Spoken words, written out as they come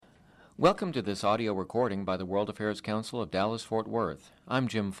Welcome to this audio recording by the World Affairs Council of Dallas-Fort Worth. I'm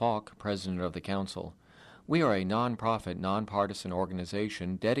Jim Falk, President of the Council. We are a nonprofit, nonpartisan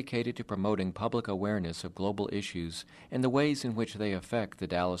organization dedicated to promoting public awareness of global issues and the ways in which they affect the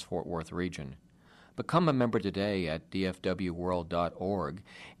Dallas-Fort Worth region. Become a member today at dfwworld.org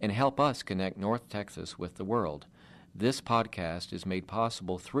and help us connect North Texas with the world. This podcast is made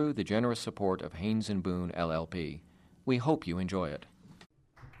possible through the generous support of Haynes & Boone, LLP. We hope you enjoy it.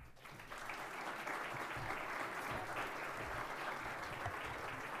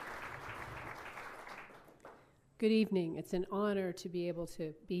 Good evening. It's an honor to be able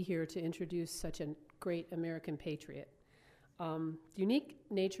to be here to introduce such a great American patriot. The unique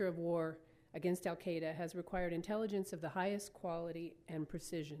nature of war against al-Qaeda has required intelligence of the highest quality and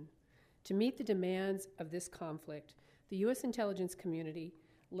precision. To meet the demands of this conflict, the U.S. intelligence community,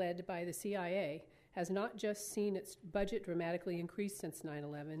 led by the CIA, has not just seen its budget dramatically increase since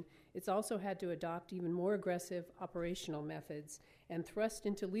 9/11, it's also had to adopt even more aggressive operational methods and thrust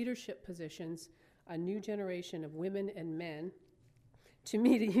into leadership positions a new generation of women and men to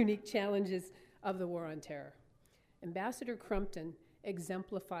meet the unique challenges of the war on terror. Ambassador Crumpton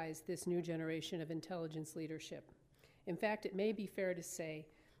exemplifies this new generation of intelligence leadership. In fact, it may be fair to say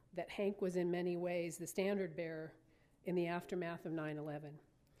that Hank was in many ways the standard bearer in the aftermath of 9/11.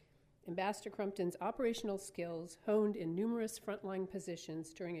 Ambassador Crumpton's operational skills, honed in numerous frontline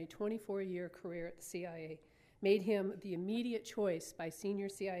positions during a 24-year career at the CIA, made him the immediate choice by senior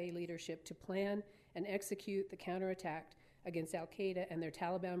CIA leadership to plan and execute the counterattack against al-Qaeda and their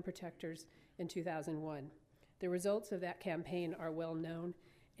Taliban protectors in 2001. The results of that campaign are well known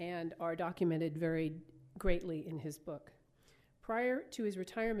and are documented very greatly in his book. Prior to his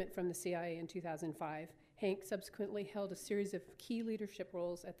retirement from the CIA in 2005, Hank subsequently held a series of key leadership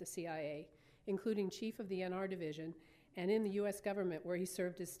roles at the CIA, including Chief of the NR Division, and in the U.S. government, where he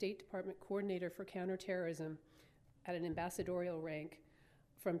served as State Department Coordinator for Counterterrorism at an ambassadorial rank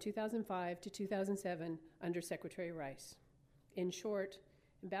from 2005 to 2007 under Secretary Rice. In short,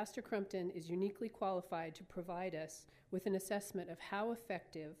 Ambassador Crumpton is uniquely qualified to provide us with an assessment of how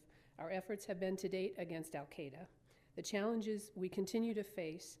effective our efforts have been to date against al-Qaeda, the challenges we continue to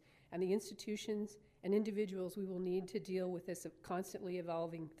face, and the institutions and individuals we will need to deal with this constantly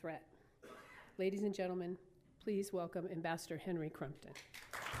evolving threat. Ladies and gentlemen, please welcome Ambassador Henry Crumpton.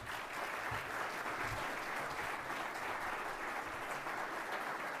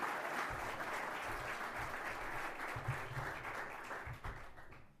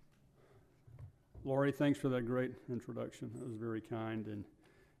 Laurie, thanks for that great introduction. That was very kind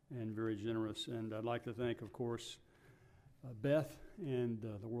and very generous. And I'd like to thank, of course, Beth and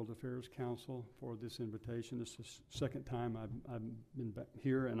the World Affairs Council for this invitation. This is the second time I've been back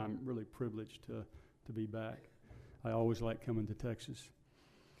here, and I'm really privileged to be back. I always like coming to Texas.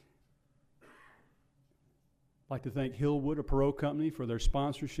 I'd like to thank Hillwood, a Perot company, for their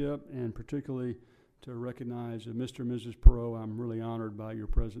sponsorship, and particularly to recognize Mr. and Mrs. Perot. I'm really honored by your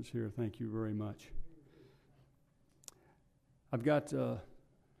presence here. Thank you very much. I've got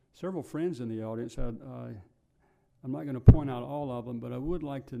several friends in the audience. I'm not going to point out all of them, but I would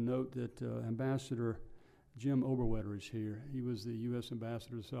like to note that Ambassador Jim Oberwetter is here. He was the U.S.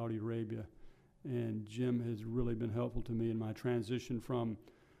 Ambassador to Saudi Arabia, and Jim has really been helpful to me in my transition from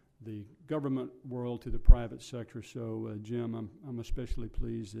the government world to the private sector. So, Jim, I'm especially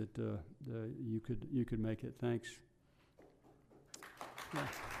pleased that you could make it. Thanks. Yeah.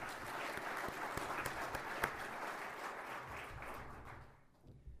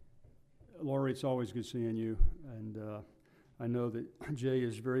 Laurie, it's always good seeing you, and I know that Jay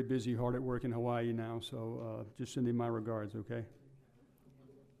is very busy, hard at work in Hawaii now, so just send him my regards, okay?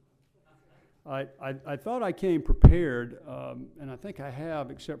 I thought I came prepared, and I think I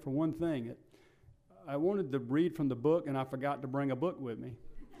have, except for one thing. I wanted to read from the book, and I forgot to bring a book with me.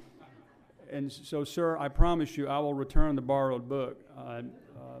 And so, sir, I promise you I will return the borrowed book.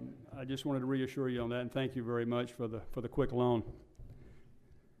 I just wanted to reassure you on that, and thank you very much for the quick loan.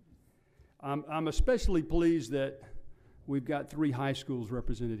 I'm especially pleased that we've got 3 high schools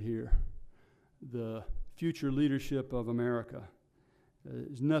represented here. The future leadership of America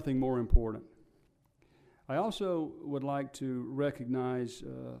is nothing more important. I also would like to recognize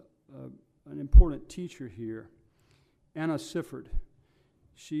an important teacher here, Anna Sifford.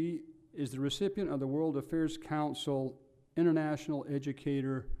 She is the recipient of the World Affairs Council International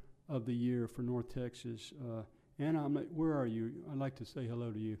Educator of the Year for North Texas. Anna, where are you? I'd like to say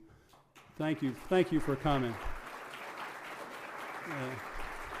hello to you. Thank you for coming.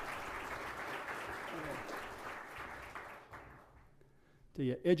 To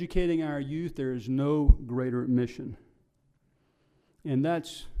you, educating our youth, there is no greater mission. And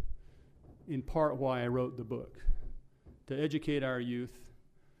that's in part why I wrote the book, to educate our youth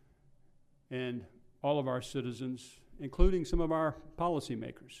and all of our citizens, including some of our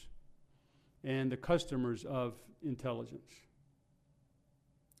policymakers and the customers of intelligence.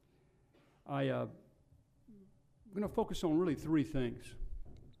 I'm going to focus on really three things,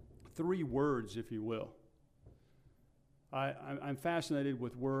 three words, if you will. I'm fascinated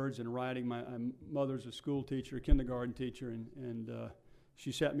with words and writing. My mother's a school teacher, a kindergarten teacher, and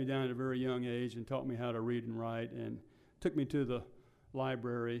she sat me down at a very young age and taught me how to read and write, and took me to the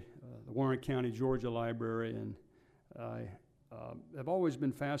library, the Warren County, Georgia Library, and I have always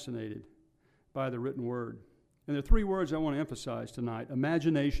been fascinated by the written word. And there are three words I want to emphasize tonight: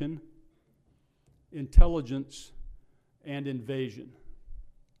 imagination, intelligence, and invasion.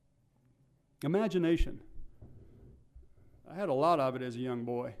 Imagination. I had a lot of it as a young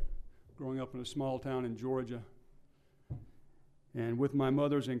boy, growing up in a small town in Georgia. And with my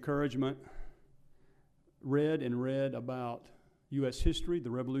mother's encouragement, read about U.S. history, the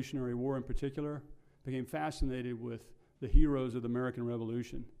Revolutionary War in particular, became fascinated with the heroes of the American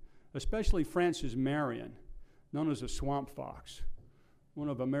Revolution, especially Francis Marion, known as a swamp fox, one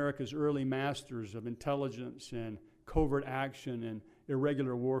of America's early masters of intelligence and covert action and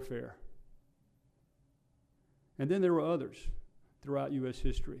irregular warfare. And then there were others throughout U.S.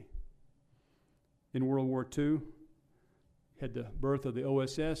 history. In World War II, you had the birth of the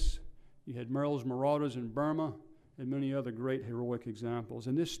OSS, you had Merle's Marauders in Burma, and many other great heroic examples.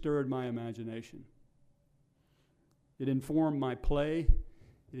 And this stirred my imagination. It informed my play,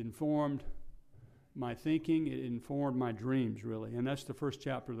 it informed my thinking, it informed my dreams, really. And that's the first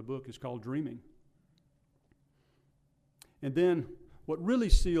chapter of the book. It's called Dreaming. And then what really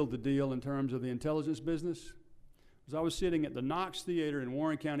sealed the deal in terms of the intelligence business was I was sitting at the Knox Theater in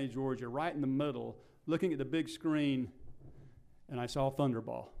Warren County, Georgia, right in the middle, looking at the big screen, and I saw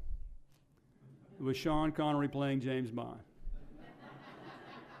Thunderball. It was Sean Connery playing James Bond.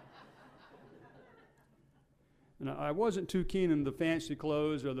 And I wasn't too keen on the fancy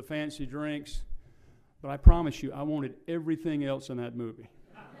clothes or the fancy drinks, but I promise you, I wanted everything else in that movie.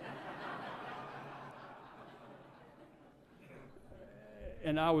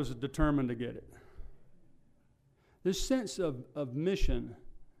 And I was determined to get it. This sense of mission,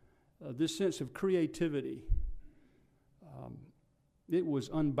 this sense of creativity, it was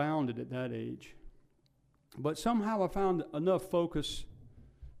unbounded at that age. But somehow I found enough focus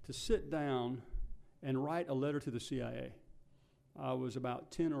to sit down and write a letter to the CIA. I was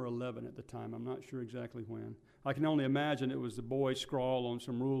about 10 or 11 at the time. I'm not sure exactly when. I can only imagine it was the boy scrawl on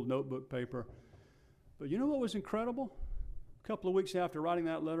some ruled notebook paper. But you know what was incredible? A couple of weeks after writing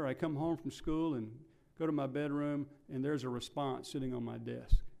that letter, I come home from school and go to my bedroom, and there's a response sitting on my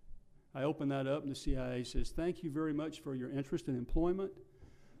desk. I open that up, and the CIA says, "Thank you very much for your interest in employment.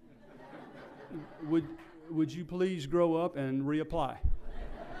 Would you please grow up and reapply?"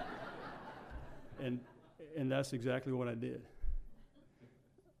 And that's exactly what I did.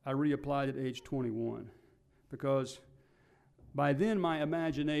 I reapplied at age 21 because by then my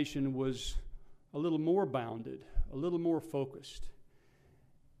imagination was a little more bounded, a little more focused.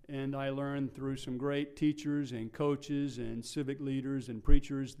 And I learned through some great teachers and coaches and civic leaders and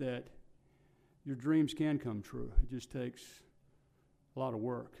preachers that your dreams can come true. It just takes a lot of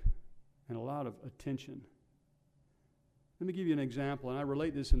work and a lot of attention. Let me give you an example, and I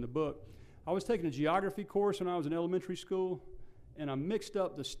relate this in the book. I was taking a geography course when I was in elementary school, and I mixed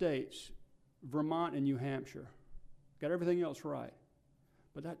up the states, Vermont and New Hampshire. Got everything else right.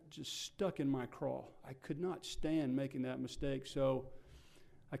 But that just stuck in my craw. I could not stand making that mistake, so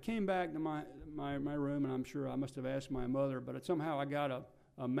I came back to my room, and I'm sure I must have asked my mother, but somehow I got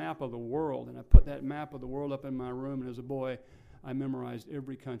a map of the world, and I put that map of the world up in my room, and as a boy, I memorized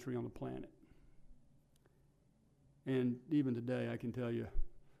every country on the planet. And even today, I can tell you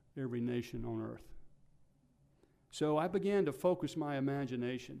every nation on earth. So I began to focus my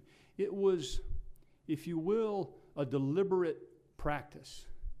imagination. It was, if you will, a deliberate practice.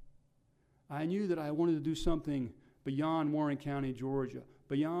 I knew that I wanted to do something beyond Warren County, Georgia,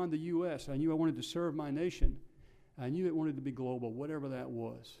 beyond the U.S. I knew I wanted to serve my nation. I knew it wanted to be global, whatever that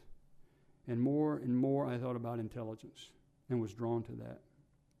was. And more I thought about intelligence and was drawn to that.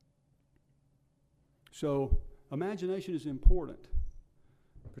 So imagination is important,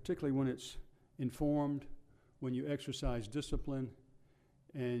 particularly when it's informed, when you exercise discipline,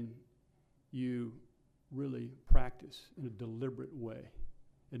 and you really practice in a deliberate way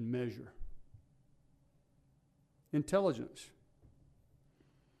and measure. Intelligence.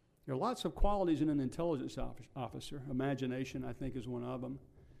 There are lots of qualities in an intelligence officer. Imagination, I think, is one of them.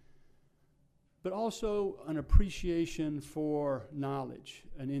 but also an appreciation for knowledge,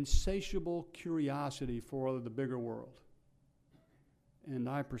 an insatiable curiosity for the bigger world. And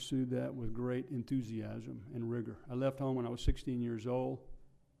I pursued that with great enthusiasm and rigor. I left home when I was 16 years old.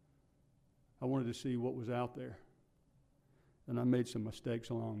 I wanted to see what was out there. And I made some mistakes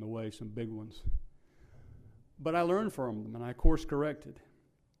along the way, some big ones. But I learned from them, and I course corrected.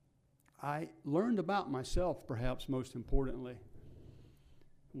 I learned about myself, perhaps most importantly,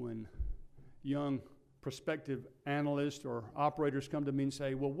 when young prospective analysts or operators come to me and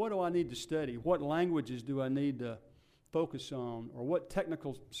say, well, what do I need to study? What languages do I need to focus on? Or what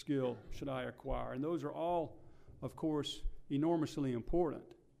technical skill should I acquire? And those are all, of course, enormously important.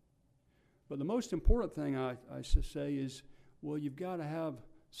 But the most important thing I say is, well, you've got to have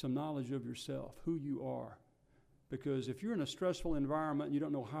some knowledge of yourself, who you are. Because if you're in a stressful environment and you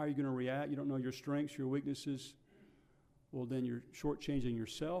don't know how you're going to react, you don't know your strengths, your weaknesses, well, then you're shortchanging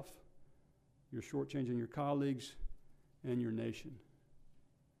yourself, you're shortchanging your colleagues, and your nation.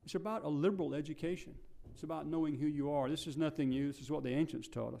 It's about a liberal education. It's about knowing who you are. This is nothing new. This is what the ancients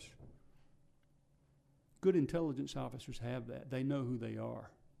taught us. Good intelligence officers have that. They know who they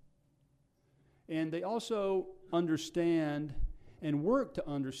are. And they also understand and work to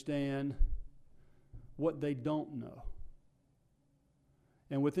understand what they don't know.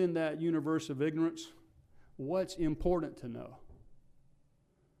 And within that universe of ignorance, what's important to know.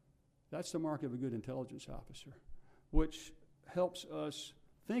 That's the mark of a good intelligence officer, which helps us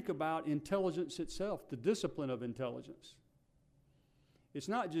think about intelligence itself, the discipline of intelligence. It's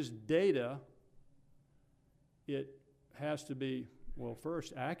not just data. It has to be, well,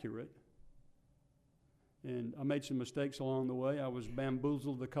 first, accurate. And I made some mistakes along the way. I was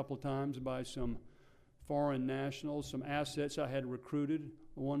bamboozled a couple of times by some foreign nationals, some assets I had recruited.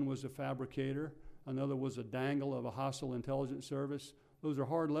 One was a fabricator. Another was a dangle of a hostile intelligence service. Those are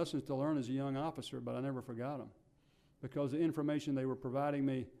hard lessons to learn as a young officer, but I never forgot them because the information they were providing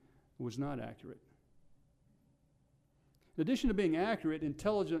me was not accurate. In addition to being accurate,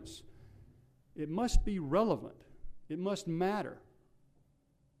 intelligence, it must be relevant. It must matter.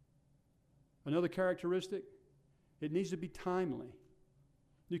 Another characteristic, it needs to be timely.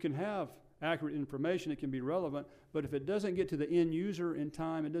 You can have accurate information, it can be relevant, but if it doesn't get to the end user in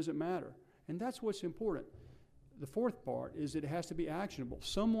time, it doesn't matter. And that's what's important. The fourth part is it has to be actionable.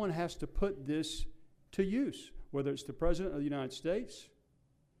 Someone has to put this to use, whether it's the President of the United States,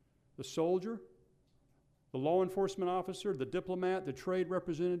 the soldier, the law enforcement officer, the diplomat, the trade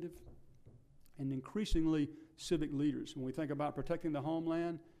representative, and increasingly civic leaders. When we think about protecting the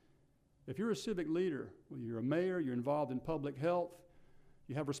homeland, if you're a civic leader, well, you're a mayor, you're involved in public health,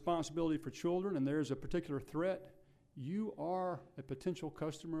 you have responsibility for children, and there's a particular threat, you are a potential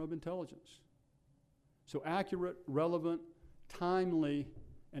customer of intelligence. So accurate, relevant, timely,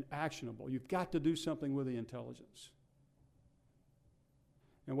 and actionable. You've got to do something with the intelligence.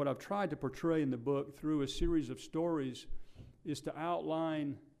 And what I've tried to portray in the book through a series of stories is to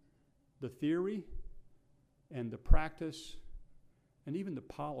outline the theory and the practice and even the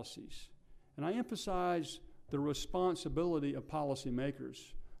policies. And I emphasize the responsibility of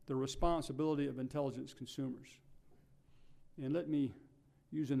policymakers, the responsibility of intelligence consumers. And let me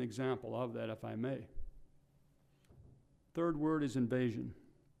use an example of that, if I may. Third word is invasion.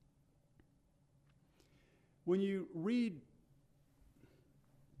 When you read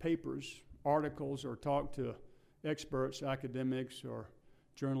papers, articles, or talk to experts, academics, or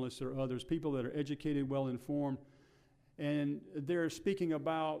journalists or others, people that are educated, well-informed, and they're speaking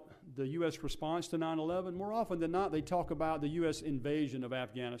about the U.S. response to 9/11, more often than not, they talk about the U.S. invasion of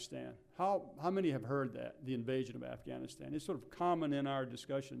Afghanistan. How many have heard that, the invasion of Afghanistan? It's sort of common in our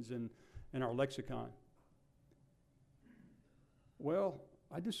discussions in our lexicon. Well,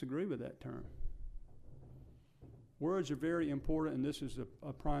 I disagree with that term. Words are very important, and this is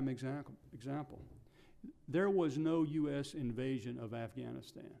a prime example. There was no U.S. invasion of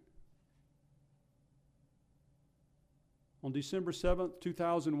Afghanistan. On December 7th,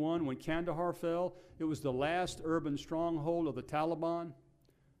 2001, when Kandahar fell, it was the last urban stronghold of the Taliban.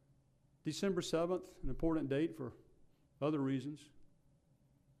 December 7th, an important date for other reasons.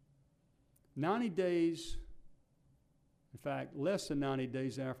 90 days, in fact, less than 90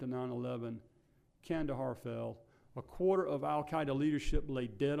 days after 9/11, Kandahar fell. A quarter of al-Qaeda leadership lay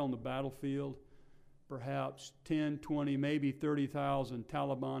dead on the battlefield. Perhaps 10, 20, maybe 30,000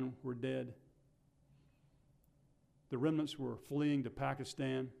 Taliban were dead. The remnants were fleeing to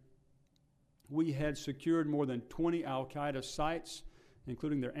Pakistan. We had secured more than 20 al-Qaeda sites,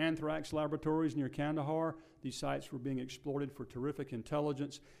 including their anthrax laboratories near Kandahar. These sites were being exploited for terrific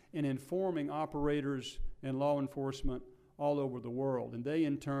intelligence and informing operators and law enforcement all over the world. And they,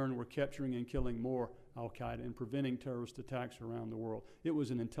 in turn, were capturing and killing more al-Qaeda and preventing terrorist attacks around the world. It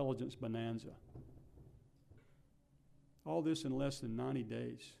was an intelligence bonanza. All this in less than 90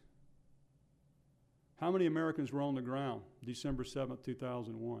 days. How many Americans were on the ground December 7th,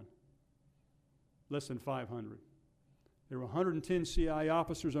 2001? Less than 500. There were 110 CIA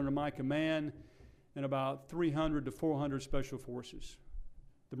officers under my command and about 300 to 400 special forces.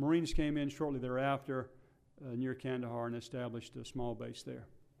 The Marines came in shortly thereafter near Kandahar and established a small base there.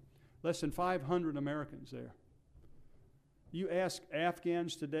 Less than 500 Americans there. You ask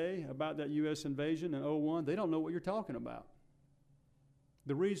Afghans today about that U.S. invasion in 2001, they don't know what you're talking about.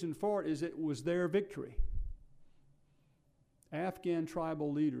 The reason for it is it was their victory. Afghan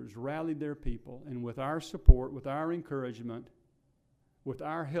tribal leaders rallied their people, and with our support, with our encouragement, with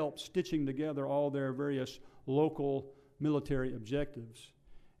our help stitching together all their various local military objectives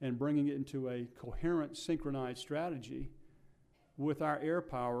and bringing it into a coherent, synchronized strategy, with our air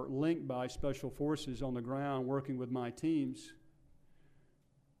power linked by special forces on the ground working with my teams,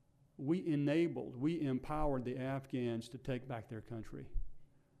 we empowered the Afghans to take back their country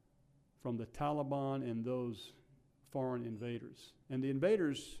from the Taliban and those foreign invaders. And the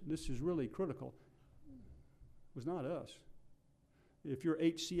invaders, this is really critical, was not us. If you're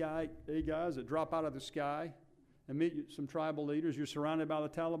 8 CIA guys that drop out of the sky and meet some tribal leaders, you're surrounded by the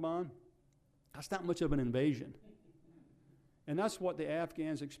Taliban, that's not much of an invasion. And that's what the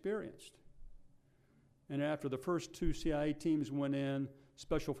Afghans experienced. And after the first 2 CIA teams went in,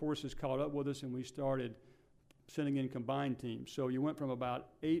 special forces caught up with us and we started sending in combined teams. So you went from about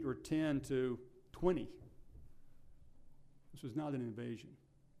 8 or 10 to 20. This was not an invasion.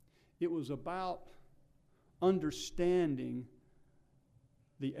 It was about understanding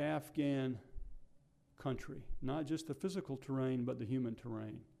the Afghan country, not just the physical terrain, but the human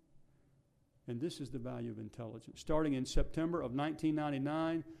terrain. And this is the value of intelligence. Starting in September of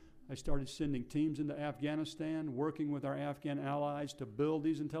 1999, I started sending teams into Afghanistan, working with our Afghan allies to build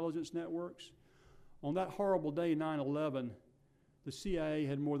these intelligence networks. On that horrible day, 9/11, the CIA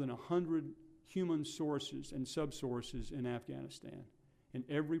had more than 100 human sources and subsources in Afghanistan, in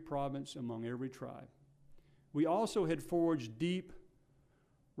every province, among every tribe. We also had forged deep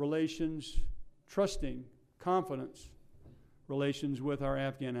relations, trusting, confidence relations with our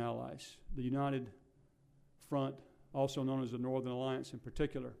Afghan allies, the United Front, also known as the Northern Alliance in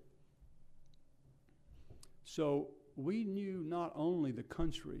particular. So we knew not only the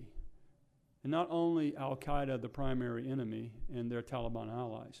country, and not only al-Qaeda, the primary enemy, and their Taliban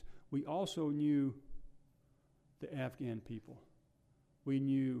allies, we also knew the Afghan people. We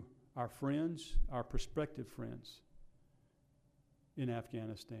knew our friends, our prospective friends in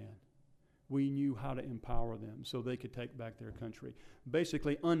Afghanistan. We knew how to empower them so they could take back their country.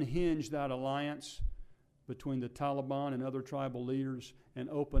 Basically unhinge that alliance between the Taliban and other tribal leaders and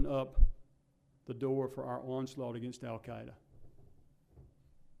open up the door for our onslaught against al-Qaeda.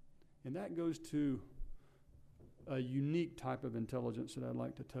 And that goes to a unique type of intelligence that I'd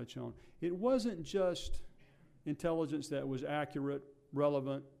like to touch on. It wasn't just intelligence that was accurate,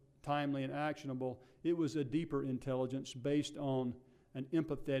 relevant, timely, and actionable. It was a deeper intelligence based on an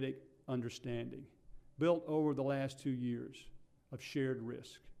empathetic understanding built over the last 2 years of shared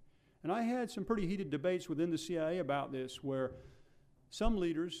risk. And I had some pretty heated debates within the CIA about this, where some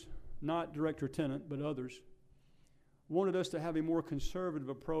leaders, not Director Tennant, but others, wanted us to have a more conservative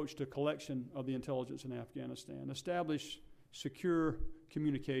approach to collection of the intelligence in Afghanistan, establish secure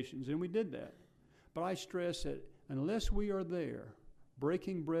communications, and we did that. But I stress that unless we are there,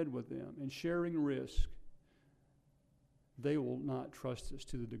 breaking bread with them and sharing risk, they will not trust us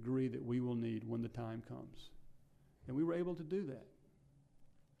to the degree that we will need when the time comes. And we were able to do that.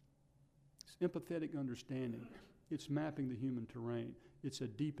 It's empathetic understanding. It's mapping the human terrain. It's a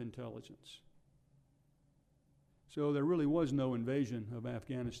deep intelligence. So there really was no invasion of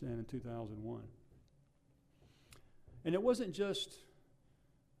Afghanistan in 2001. And it wasn't just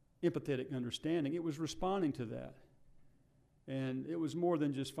empathetic understanding. It was responding to that. And it was more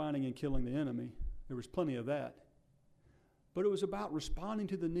than just finding and killing the enemy. There was plenty of that. But it was about responding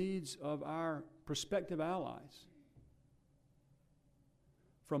to the needs of our prospective allies.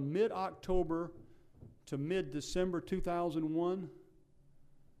 From mid-October to mid-December 2001,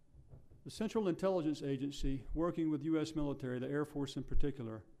 the Central Intelligence Agency, working with U.S. military, the Air Force in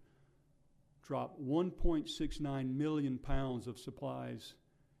particular, dropped 1.69 million pounds of supplies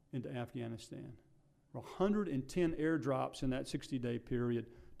into Afghanistan. 110 airdrops in that 60-day period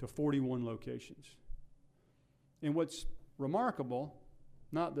to 41 locations. And what's remarkable,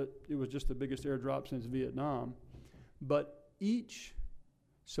 not that it was just the biggest airdrop since Vietnam, but each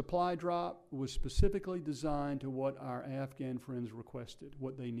supply drop was specifically designed to what our Afghan friends requested,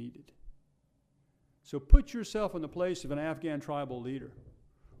 what they needed. So put yourself in the place of an Afghan tribal leader.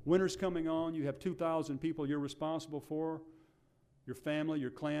 Winter's coming on. You have 2,000 people you're responsible for, your family, your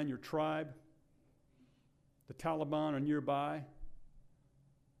clan, your tribe. The Taliban are nearby.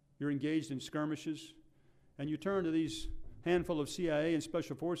 You're engaged in skirmishes. And you turn to these handful of CIA and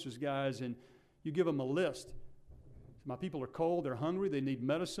Special Forces guys and you give them a list. My people are cold, they're hungry, they need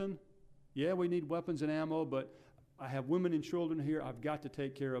medicine. Yeah, we need weapons and ammo, but I have women and children here. I've got to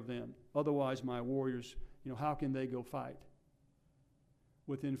take care of them. Otherwise, my warriors, how can they go fight?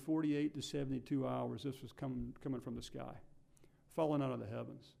 Within 48 to 72 hours, this was coming from the sky, falling out of the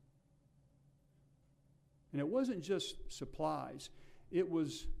heavens. And it wasn't just supplies. It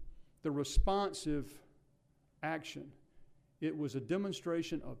was the responsive action. It was a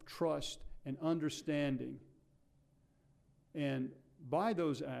demonstration of trust and understanding. And by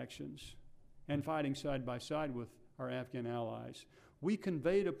those actions, and fighting side by side with our Afghan allies, we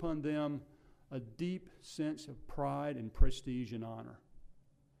conveyed upon them a deep sense of pride and prestige and honor.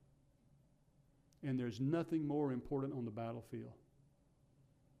 And there's nothing more important on the battlefield.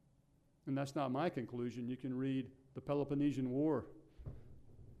 And that's not my conclusion. You can read The Peloponnesian War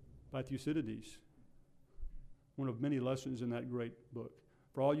by Thucydides, one of many lessons in that great book.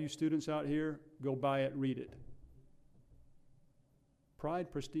 For all you students out here, go buy it, read it.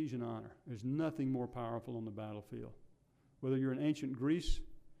 Pride, prestige, and honor. There's nothing more powerful on the battlefield. Whether you're in ancient Greece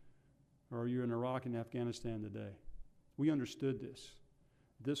or you're in Iraq and Afghanistan today. We understood this.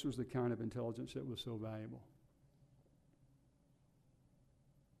 This was the kind of intelligence that was so valuable.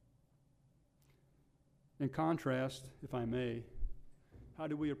 In contrast, if I may, how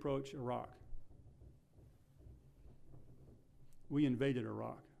do we approach Iraq? We invaded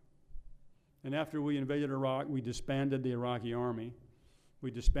Iraq. And after we invaded Iraq, we disbanded the Iraqi army. We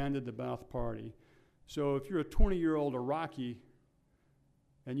disbanded the Ba'ath Party. So if you're a 20-year-old Iraqi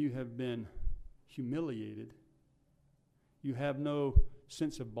and you have been humiliated, you have no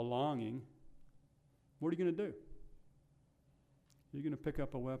sense of belonging, what are you going to do? You're going to pick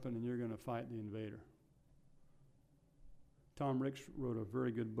up a weapon and you're going to fight the invader. Tom Ricks wrote a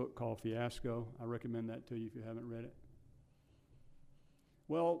very good book called Fiasco. I recommend that to you if you haven't read it.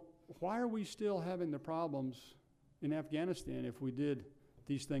 Well, why are we still having the problems in Afghanistan if we did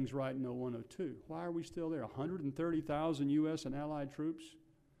these things right in 0102? Why are we still there? 130,000 U.S. and allied troops,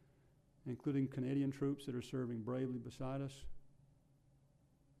 including Canadian troops that are serving bravely beside us.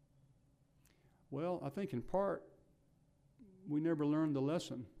 Well, I think in part we never learned the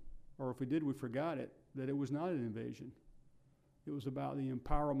lesson, or if we did, we forgot it, that it was not an invasion. It was about the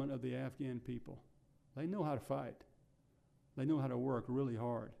empowerment of the Afghan people. They know how to fight. They know how to work really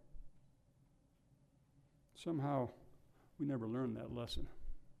hard. Somehow, we never learned that lesson.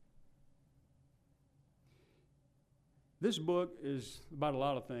 This book is about a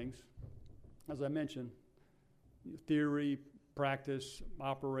lot of things. As I mentioned, theory, practice,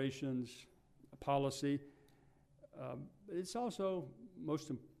 operations, policy. It's also,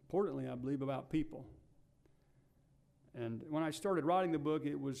 most importantly, I believe, about people. And when I started writing the book,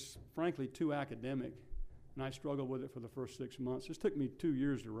 it was frankly too academic, and I struggled with it for the first 6 months. This took me 2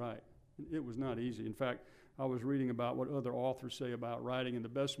 years to write. It was not easy. In fact, I was reading about what other authors say about writing, and the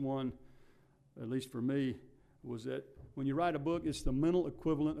best one, at least for me, was that when you write a book, it's the mental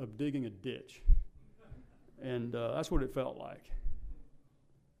equivalent of digging a ditch. And that's what it felt like.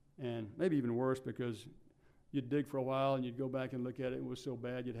 And maybe even worse, because you'd dig for a while and you'd go back and look at it, and it was so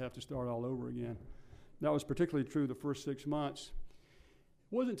bad you'd have to start all over again. That was particularly true the first 6 months.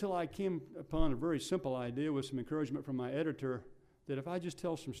 It wasn't until I came upon a very simple idea with some encouragement from my editor that if I just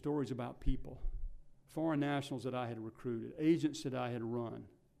tell some stories about people, foreign nationals that I had recruited, agents that I had run,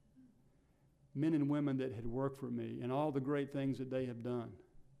 men and women that had worked for me, and all the great things that they have done,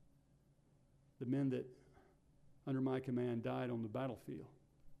 the men that under my command died on the battlefield,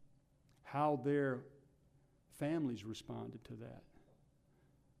 how their families responded to that.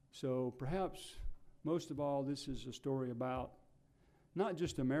 So perhaps most of all, this is a story about not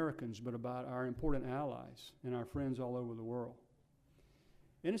just Americans, but about our important allies and our friends all over the world.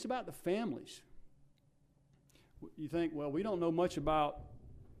 And it's about the families. You think, well, we don't know much about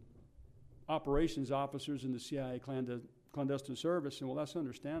operations officers in the CIA clandestine service, and well, that's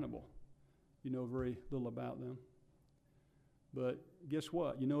understandable. You know very little about them. But guess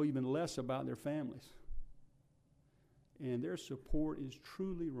what? You know even less about their families. And their support is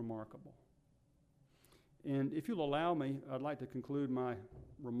truly remarkable. And if you'll allow me, I'd like to conclude my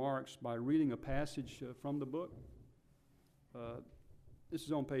remarks by reading a passage from the book. This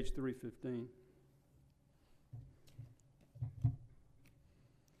is on page 315.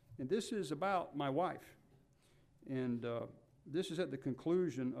 And this is about my wife. And this is at the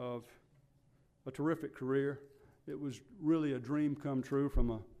conclusion of a terrific career. It was really a dream come true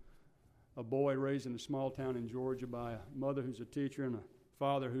from a boy raised in a small town in Georgia by a mother who's a teacher and a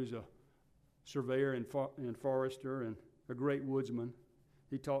father who's a surveyor and forester and a great woodsman.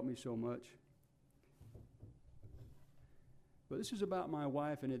 He taught me so much. But this is about my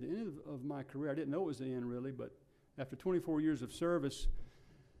wife, and at the end of my career, I didn't know it was the end really, but after 24 years of service,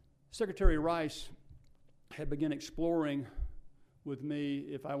 Secretary Rice had begun exploring with me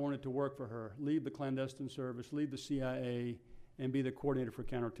if I wanted to work for her, leave the clandestine service, leave the CIA, and be the coordinator for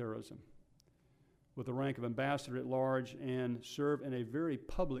counterterrorism with the rank of ambassador at large and serve in a very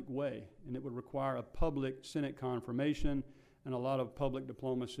public way. And it would require a public Senate confirmation and a lot of public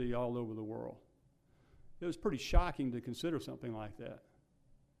diplomacy all over the world. It was pretty shocking to consider something like that.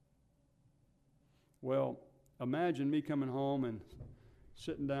 Well, imagine me coming home and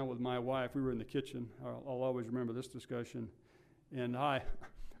sitting down with my wife. We were in the kitchen. I'll always remember this discussion. And I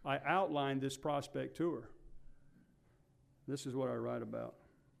outlined this prospect to her. This is what I write about.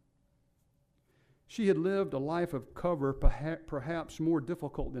 She had lived a life of cover perhaps more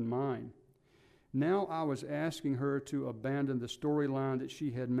difficult than mine. Now I was asking her to abandon the storyline that she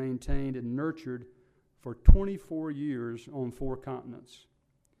had maintained and nurtured for 24 years on 4 continents.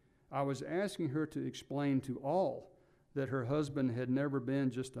 I was asking her to explain to all that her husband had never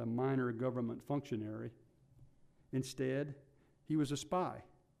been just a minor government functionary. Instead, he was a spy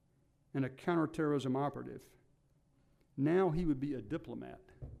and a counterterrorism operative. Now he would be a diplomat.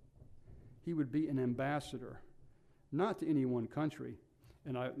 He would be an ambassador, not to any one country.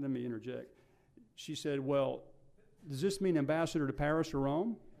 And let me interject. She said, well, does this mean ambassador to Paris or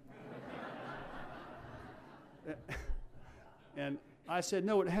Rome? And I said,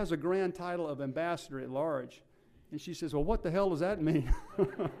 no, it has a grand title of ambassador at large. And she says, well, what the hell does that mean?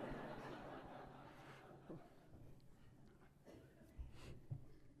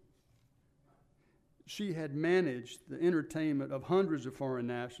 She had managed the entertainment of hundreds of foreign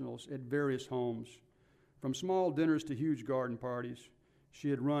nationals at various homes. From small dinners to huge garden parties, she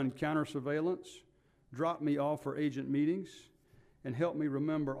had run counter-surveillance, dropped me off for agent meetings, and helped me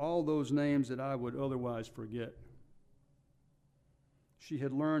remember all those names that I would otherwise forget. She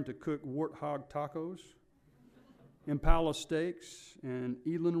had learned to cook warthog tacos, impala steaks, and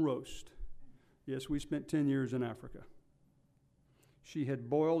eland roast. Yes, we spent 10 years in Africa. She had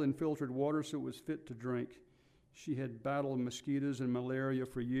boiled and filtered water so it was fit to drink. She had battled mosquitoes and malaria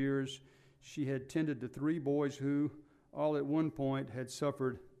for years. She had tended to 3 boys who, all at one point, had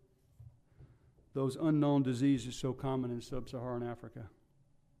suffered those unknown diseases so common in sub-Saharan Africa.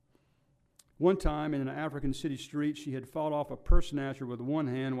 One time in an African city street, she had fought off a purse snatcher with one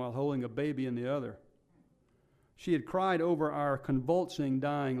hand while holding a baby in the other. She had cried over our convulsing,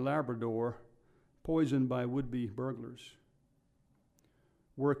 dying Labrador, poisoned by would-be burglars.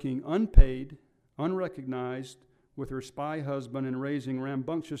 Working unpaid, unrecognized, with her spy husband and raising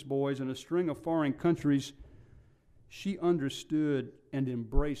rambunctious boys in a string of foreign countries, she understood and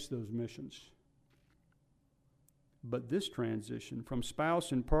embraced those missions. But this transition from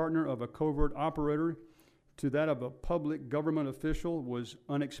spouse and partner of a covert operator to that of a public government official was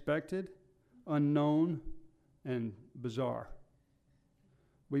unexpected, unknown, and bizarre.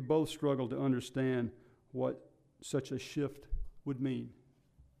 We both struggled to understand what such a shift would mean.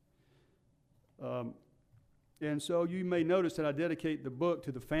 And so you may notice that I dedicate the book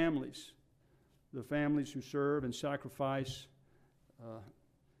to the families who serve and sacrifice,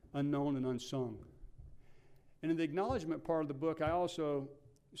 unknown and unsung. And in the acknowledgement part of the book, I also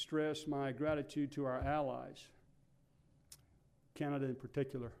stress my gratitude to our allies, Canada in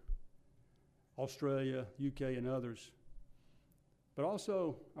particular, Australia, UK, and others, but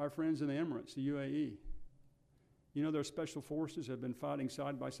also our friends in the Emirates, the UAE. You know, their special forces have been fighting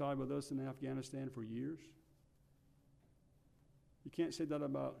side by side with us in Afghanistan for years. You can't say that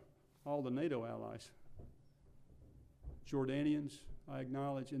about all the NATO allies. Jordanians, I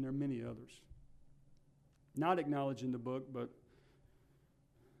acknowledge, and there are many others. Not acknowledged in the book, but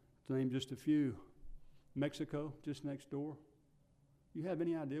to name just a few. Mexico, just next door. You have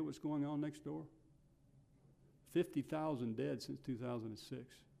any idea what's going on next door? 50,000 dead since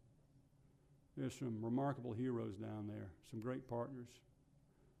 2006. There's some remarkable heroes down there, some great partners.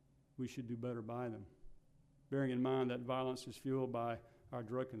 We should do better by them. Bearing in mind that violence is fueled by our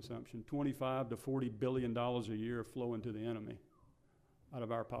drug consumption. $25 to $40 billion a year flow into the enemy out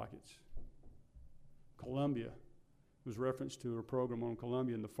of our pockets. Colombia was referenced to a program on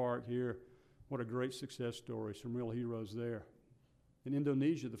Colombia and the FARC here. What a great success story, some real heroes there. In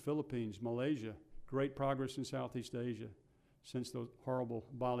Indonesia, the Philippines, Malaysia, great progress in Southeast Asia. since those horrible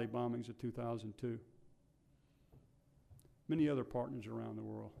Bali bombings of 2002. Many other partners around the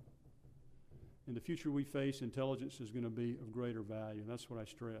world. In the future we face, intelligence is going to be of greater value. That's what I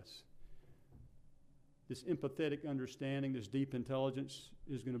stress. This empathetic understanding, this deep intelligence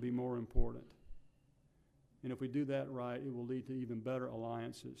is going to be more important. And if we do that right, it will lead to even better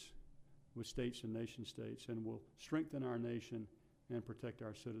alliances with states and nation states, and will strengthen our nation and protect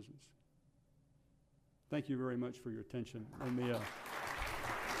our citizens. Thank you very much for your attention. Let me,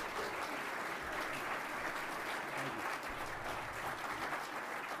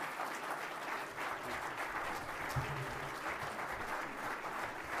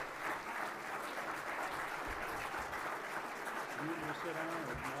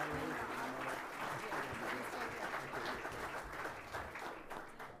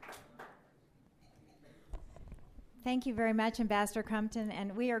 Thank you very much, Ambassador Crumpton,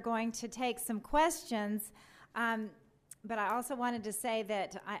 and we are going to take some questions, but I also wanted to say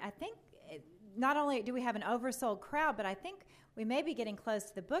that I think not only do we have an oversold crowd, but I think we may be getting close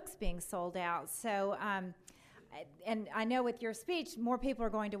to the books being sold out. So, and I know with your speech, more people are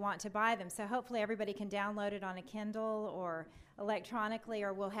going to want to buy them, so hopefully everybody can download it on a Kindle or electronically,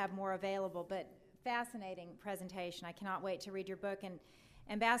 or we'll have more available. But fascinating presentation. I cannot wait to read your book. And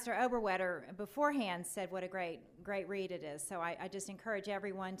Ambassador Oberwetter beforehand said what a great read it is. So I just encourage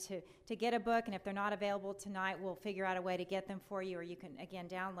everyone to get a book, and if they're not available tonight, we'll figure out a way to get them for you, or you can, again,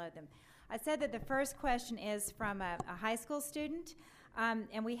 download them. I said that the first question is from a high school student,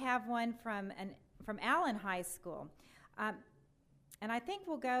 and we have one from Allen High School. And I think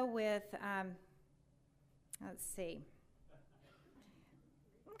we'll go with, let's see.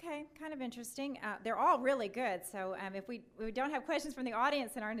 Okay, kind of interesting. They're all really good, so if we don't have questions from the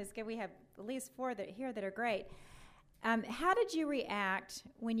audience that aren't as good, we have at least 4 here that are great. How did you react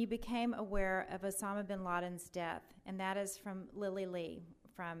when you became aware of Osama bin Laden's death? And that is from Lily Lee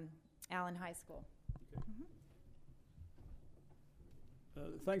from Allen High School. Okay.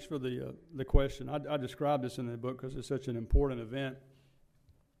 Thanks for the question. I described this in the book because it's such an important event.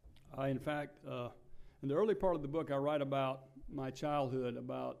 In fact, in the early part of the book, I write about my childhood,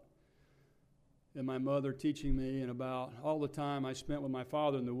 and my mother teaching me, and about all the time I spent with my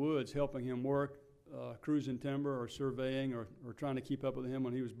father in the woods helping him work, cruising timber or surveying or trying to keep up with him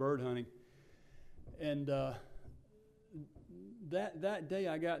when he was bird hunting. And that day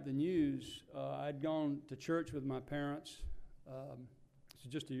I got the news, I'd gone to church with my parents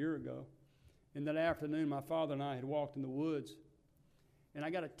just a year ago. And that afternoon my father and I had walked in the woods, and I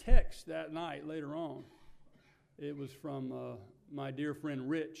got a text that night later on. It was from my dear friend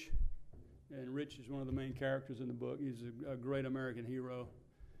Rich, and Rich is one of the main characters in the book. He's a great American hero,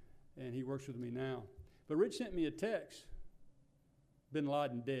 and he works with me now. But Rich sent me a text, bin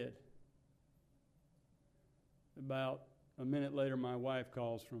Laden dead. About a minute later, my wife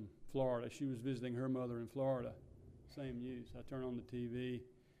calls from Florida. She was visiting her mother in Florida. Same news. I turn on the TV.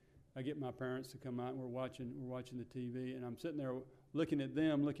 I get my parents to come out, and we're watching the TV, and I'm sitting there looking at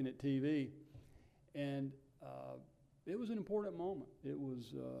them, looking at TV, and it was an important moment. It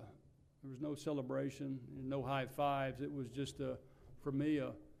was there was no celebration, no high fives. It was just for me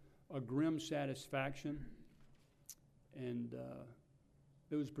a grim satisfaction, and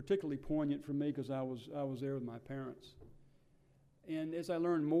it was particularly poignant for me because I was there with my parents. And as I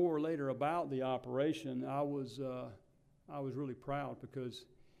learned more later about the operation, I was really proud because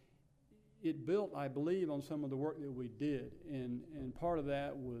it built, I believe, on some of the work that we did, and part of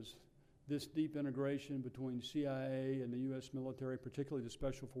that was this deep integration between CIA and the U.S. military, particularly the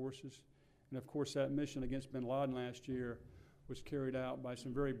Special Forces. And of course, that mission against bin Laden last year was carried out by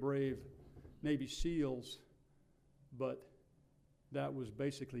some very brave Navy SEALs, but that was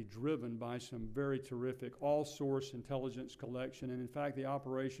basically driven by some very terrific all-source intelligence collection. And in fact, the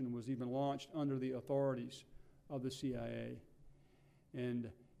operation was even launched under the authorities of the CIA. And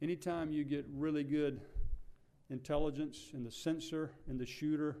anytime you get really good intelligence and the sensor and the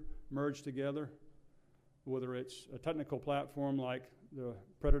shooter merged together, whether it's a technical platform like the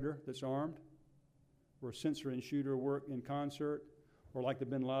Predator that's armed, where sensor and shooter work in concert, or like the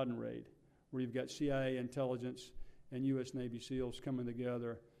bin Laden raid, where you've got CIA intelligence and U.S. Navy SEALs coming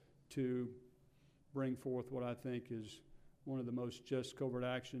together to bring forth what I think is one of the most just covert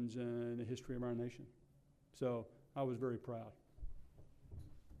actions in the history of our nation. So I was very proud.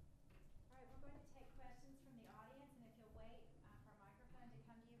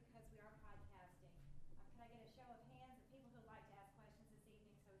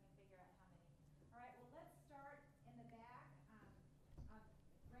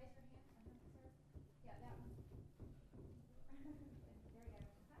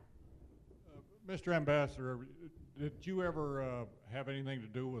 Mr. Ambassador, did you ever have anything to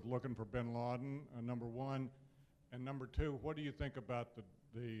do with looking for bin Laden, number one? And number two, what do you think about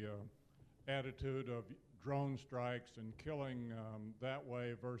the attitude of drone strikes and killing that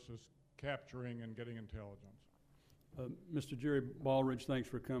way versus capturing and getting intelligence? Mr. Jerry Baldridge, thanks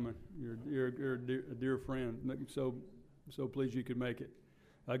for coming. You're a dear friend. So pleased you could make it.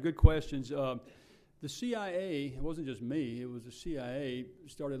 Good questions. The CIA, it wasn't just me, it was the CIA,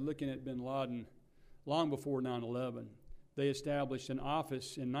 started looking at bin Laden long before 9/11. They established an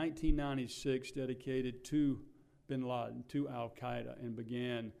office in 1996 dedicated to bin Laden, to al-Qaeda, and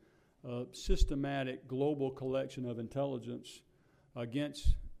began a systematic global collection of intelligence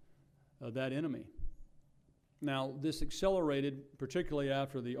against that enemy. Now, this accelerated, particularly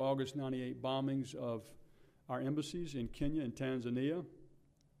after the August 98 bombings of our embassies in Kenya and Tanzania,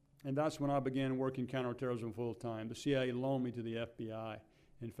 and that's when I began working counterterrorism full time. The CIA loaned me to the FBI.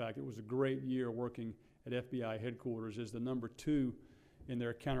 In fact, it was a great year working at FBI headquarters as the number 2 in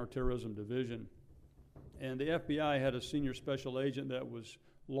their counterterrorism division. And the FBI had a senior special agent that was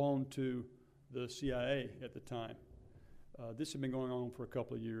loaned to the CIA at the time. This had been going on for a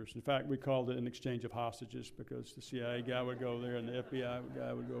couple of years. In fact, we called it an exchange of hostages because the CIA guy would go there and the FBI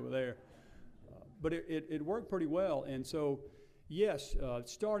guy would go over there. But it worked pretty well. And so, yes,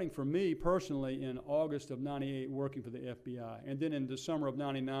 starting for me personally in August of 98 working for the FBI. And then in the summer of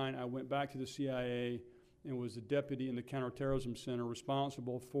 99, I went back to the CIA and was the deputy in the Counterterrorism Center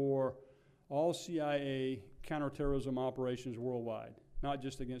responsible for all CIA counterterrorism operations worldwide, not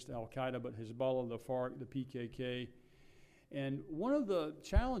just against al-Qaeda, but Hezbollah, the FARC, the PKK. And one of the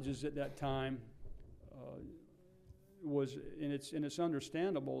challenges at that time was, and it's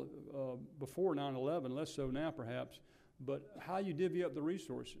understandable before 9/11, less so now perhaps, but how you divvy up the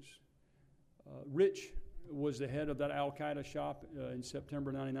resources. Rich was the head of that al-Qaeda shop in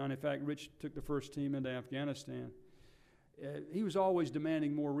September 99. In fact, Rich took the first team into Afghanistan. He was always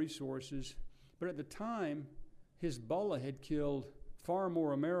demanding more resources, but at the time, Hezbollah had killed far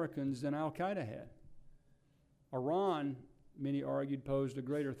more Americans than al-Qaeda had. Iran, many argued, posed a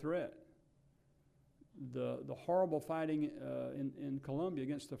greater threat. The horrible fighting in Colombia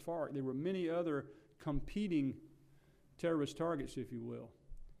against the FARC, there were many other competing terrorist targets, if you will.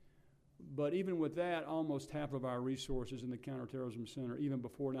 But even with that, almost half of our resources in the Counterterrorism Center, even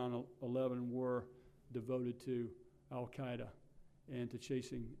before 9/11, were devoted to al-Qaeda and to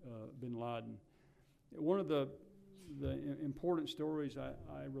chasing bin Laden. One of the important stories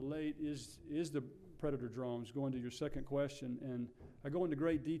I relate is the Predator drones, going to your second question, and I go into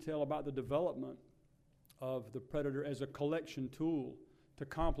great detail about the development of the Predator as a collection tool to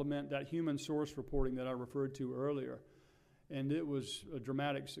complement that human source reporting that I referred to earlier. And it was a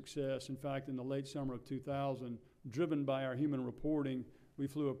dramatic success. In fact, in the late summer of 2000, driven by our human reporting, we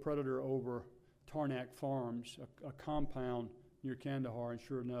flew a Predator over Tarnak Farms, a compound near Kandahar, and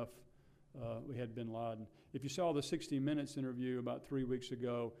sure enough, we had bin Laden. If you saw the 60 Minutes interview about 3 weeks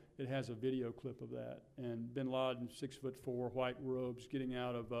ago, it has a video clip of that. And bin Laden, 6'4", white robes, getting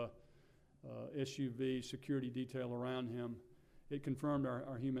out of a SUV, security detail around him. It confirmed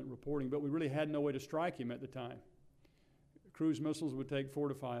our human reporting, but we really had no way to strike him at the time. Cruise missiles would take 4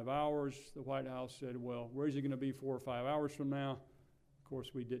 to 5 hours. The White House said, well, where's he going to be 4 or 5 hours from now? Of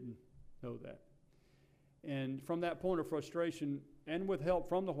course, we didn't know that. And from that point of frustration, and with help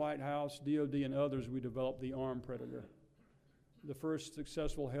from the White House, DOD, and others, we developed the Armed Predator. The first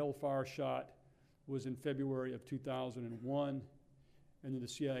successful Hellfire shot was in February of 2001, and then the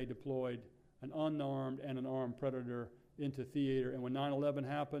CIA deployed an unarmed and an armed Predator into theater. And when 9/11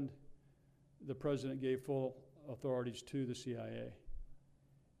 happened, the President gave full authorities to the CIA.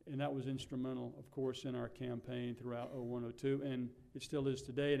 And that was instrumental, of course, in our campaign throughout 01-02, and it still is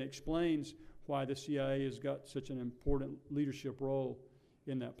today, and it explains why the CIA has got such an important leadership role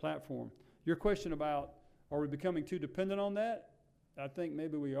in that platform. Your question about, are we becoming too dependent on that? I think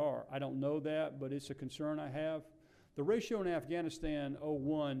maybe we are. I don't know that, but it's a concern I have. The ratio in Afghanistan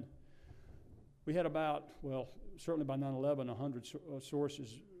 01, we had about, well, certainly by 9/11, 100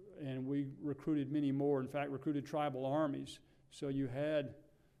 sources, and we recruited many more. In fact, recruited tribal armies. So you had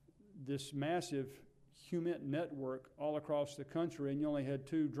this massive human network all across the country, and you only had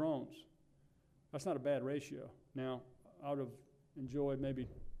 2 drones. That's not a bad ratio. Now, I would have enjoyed maybe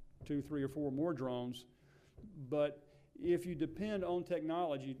 2, 3, or 4 more drones, but if you depend on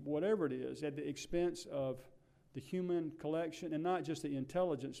technology, whatever it is, at the expense of the human collection, and not just the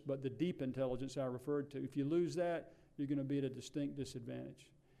intelligence, but the deep intelligence I referred to, if you lose that, you're going to be at a distinct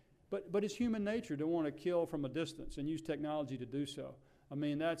disadvantage. But it's human nature to want to kill from a distance and use technology to do so. I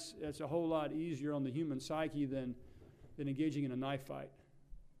mean, that's a whole lot easier on the human psyche than engaging in a knife fight.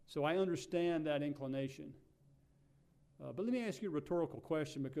 So I understand that inclination. But let me ask you a rhetorical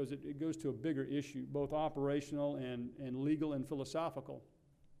question, because it goes to a bigger issue, both operational and legal and philosophical.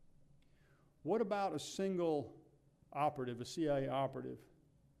 What about a single operative, a CIA operative,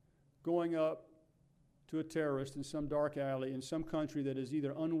 going up to a terrorist in some dark alley in some country that is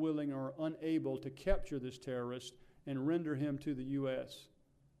either unwilling or unable to capture this terrorist and render him to the U.S.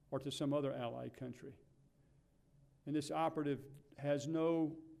 or to some other allied country? And this operative has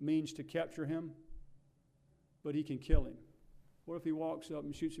no means to capture him, but he can kill him. What if he walks up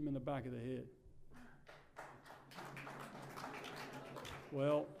and shoots him in the back of the head?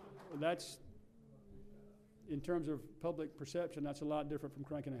 Well, that's, in terms of public perception, that's a lot different from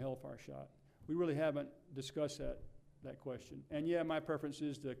cranking a Hellfire shot. We really haven't discussed that question. And yeah, my preference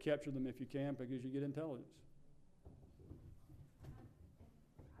is to capture them if you can, because you get intelligence.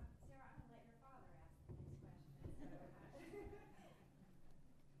 Sarah, I'm going to let your father ask the next question.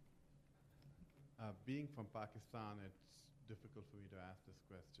 Being from Pakistan, it's difficult for me to ask this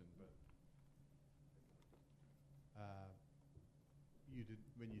question, but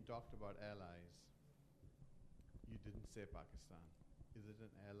when you talked about allies, you didn't say Pakistan. Is it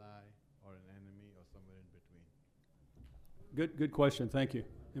an ally or an enemy or somewhere in between? Good question. Thank you.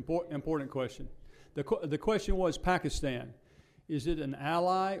 Important question. The question was Pakistan. Is it an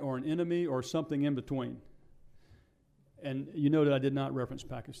ally or an enemy or something in between? And you know that I did not reference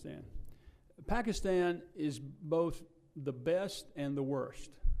Pakistan. Pakistan is both the best and the worst.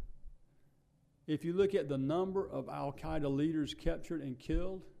 If you look at the number of al-Qaeda leaders captured and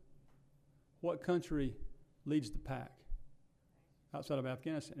killed, what country leads the pack outside of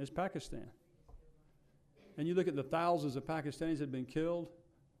Afghanistan? It's Pakistan. And you look at the thousands of Pakistanis that have been killed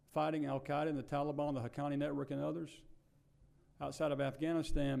fighting al-Qaeda and the Taliban, the Haqqani Network, and others. Outside of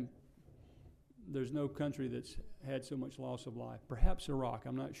Afghanistan, there's no country that's had so much loss of life. Perhaps Iraq,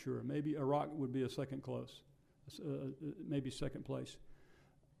 I'm not sure. Maybe Iraq would be a second close, maybe second place.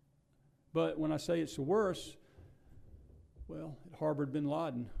 But when I say it's the worst, well, it harbored bin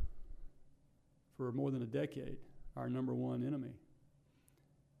Laden for more than a decade, our number one enemy.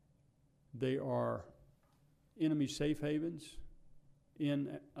 They are enemy safe havens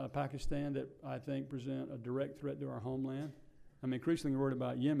in Pakistan that I think present a direct threat to our homeland. I'm increasingly worried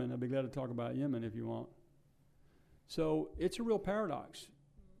about Yemen. I'd be glad to talk about Yemen if you want. So it's a real paradox.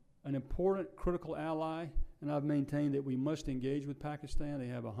 An important, critical ally, and I've maintained that we must engage with Pakistan. They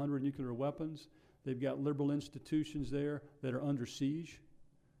have 100 nuclear weapons. They've got liberal institutions there that are under siege.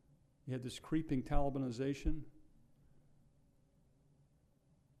 You have this creeping Talibanization.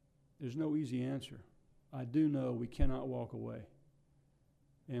 There's no easy answer. I do know we cannot walk away.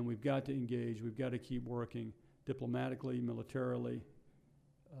 And we've got to engage. We've got to keep working diplomatically, militarily.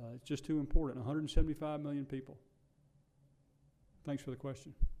 It's just too important. 175 million people. Thanks for the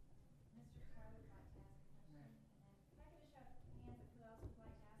question. Mr. Carr would like to ask a question. And if I could just show hands of who else would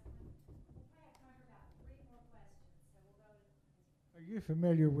like to ask one. We'll probably have time for about 3 more questions, so we'll go to... Are you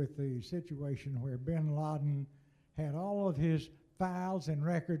familiar with the situation where bin Laden had all of his files and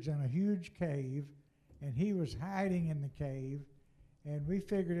records in a huge cave, and he was hiding in the cave, and we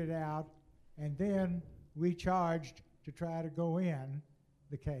figured it out, and then we charged to try to go in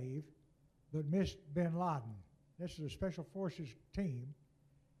the cave, but missed bin Laden. This is a Special Forces team,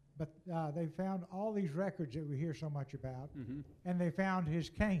 but they found all these records that we hear so much about, and they found his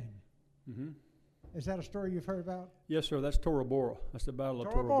cane. Is that a story you've heard about? Yes, sir. That's Tora Bora. That's the Battle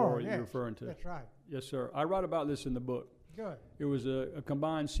of Tora Bora you're referring to. That's right. Yes, sir. I write about this in the book. Good. It was a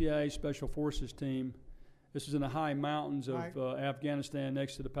combined CIA Special Forces team. This is in the high mountains of Afghanistan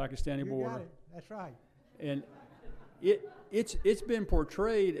next to the Pakistani border. You got it. That's right. And it's been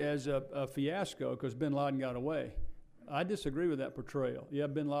portrayed as a fiasco because bin Laden got away. I disagree with that portrayal. Yeah,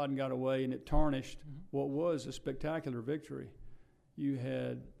 bin Laden got away, and it tarnished what was a spectacular victory. You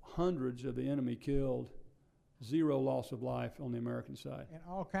had hundreds of the enemy killed, 0 loss of life on the American side. And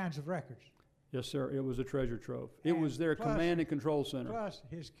all kinds of records. Yes, sir. It was a treasure trove. It was their command and control center. Plus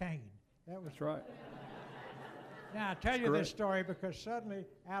his cane. That's right. Now, I tell you this story because suddenly,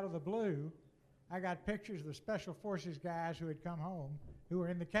 out of the blue, I got pictures of the Special Forces guys who had come home who were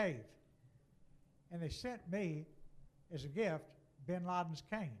in the cave. And they sent me, as a gift, bin Laden's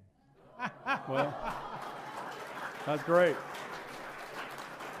cane. Well, that's great.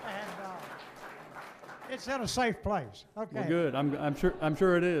 And it's in a safe place. Okay. Well, good. I'm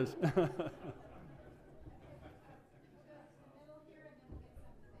sure it is.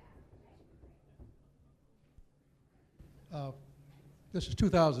 This is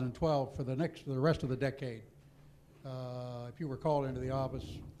 2012 for the rest of the decade. If you were called into the office,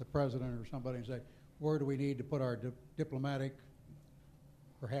 the president or somebody, and say, where do we need to put our diplomatic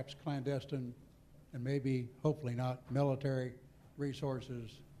perhaps clandestine, and maybe, hopefully not, military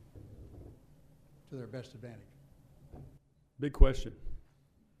resources to their best advantage? Big question.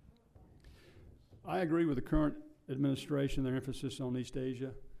 I agree with the current administration, their emphasis on East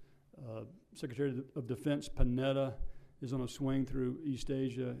Asia. Secretary of Defense Panetta is on a swing through East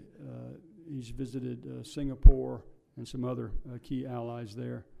Asia. He's visited Singapore and some other key allies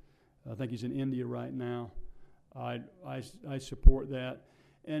there. I think he's in India right now. I support that.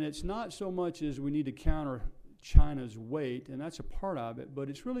 And it's not so much as we need to counter China's weight, and that's a part of it, but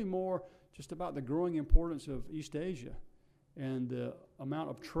it's really more just about the growing importance of East Asia and the amount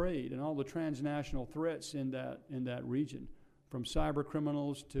of trade and all the transnational threats in that region, from cyber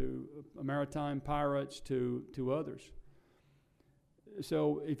criminals to maritime pirates to others.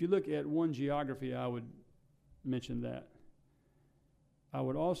 So if you look at one geography, I would mention that. I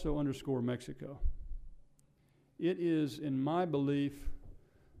would also underscore Mexico. It is, in my belief,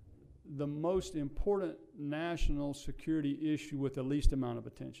 the most important national security issue with the least amount of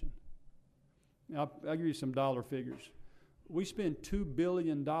attention. Now, I'll give you some dollar figures. We spend $2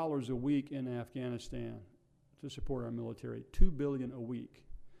 billion a week in Afghanistan to support our military. $2 billion a week.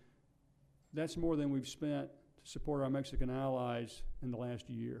 That's more than we've spent to support our Mexican allies in the last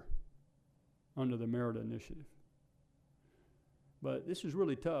year under the Merida Initiative. But this is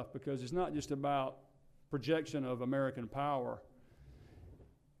really tough because it's not just about projection of American power.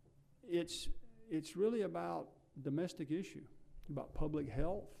 It's really about domestic issue, about public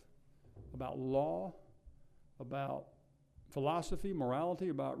health, about law, about philosophy, morality,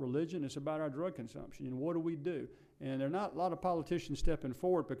 about religion. It's about our drug consumption. And what do we do? And there are not a lot of politicians stepping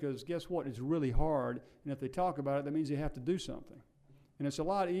forward because guess what? It's really hard. And if they talk about it, that means they have to do something. And it's a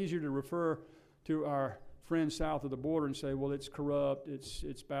lot easier to refer to our friends south of the border and say, well, it's corrupt,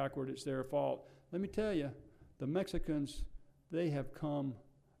 it's backward, it's their fault. Let me tell you, the Mexicans, they have come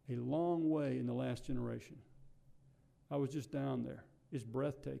a long way in the last generation. I was just down there. It's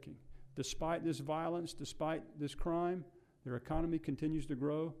breathtaking. Despite this violence, despite this crime, their economy continues to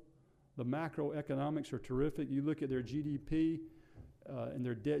grow. The macroeconomics are terrific. You look at their GDP and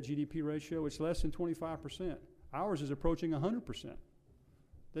their debt GDP ratio, it's less than 25%. Ours is approaching 100%.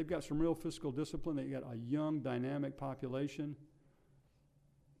 They've got some real fiscal discipline. They've got a young, dynamic population.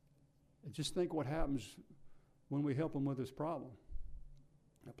 And just think what happens when we help them with this problem.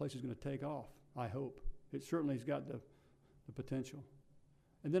 That place is going to take off, I hope. It certainly has got the potential.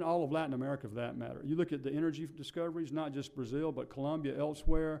 And then all of Latin America, for that matter. You look at the energy discoveries, not just Brazil, but Colombia,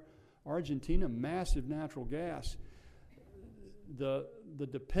 elsewhere. Argentina, massive natural gas. The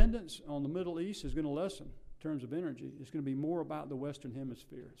dependence on the Middle East is going to lessen in terms of energy. It's going to be more about the Western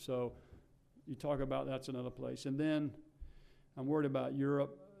Hemisphere. So you talk about that's another place. And then I'm worried about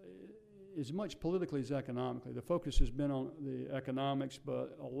Europe as much politically as economically. The focus has been on the economics,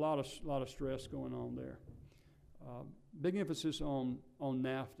 but a lot of stress going on there. Big emphasis on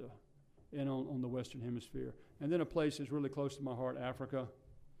NAFTA and on the Western Hemisphere. And then a place that's really close to my heart, Africa.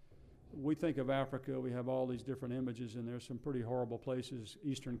 We think of Africa, we have all these different images, and there's some pretty horrible places.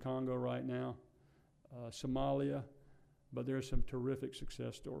 Eastern Congo right now, Somalia, but there's some terrific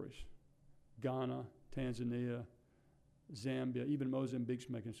success stories. Ghana, Tanzania, Zambia, even Mozambique's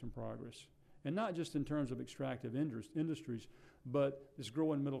making some progress. And not just in terms of extractive industries, but this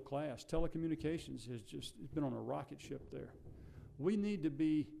growing middle class. Telecommunications has just been on a rocket ship there. We need to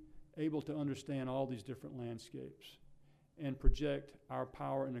be able to understand all these different landscapes and project our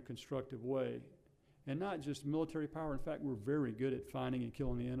power in a constructive way. And not just military power. In fact, we're very good at finding and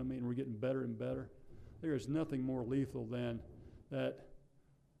killing the enemy, and we're getting better and better. There is nothing more lethal than that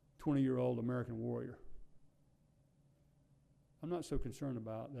 20-year-old American warrior. I'm not so concerned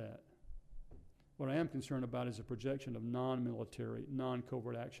about that. What I am concerned about is the projection of non-military,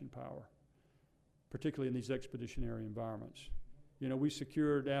 non-covert action power, particularly in these expeditionary environments. You know, we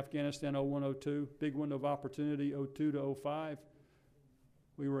secured Afghanistan 01-02, big window of opportunity 02 to 05.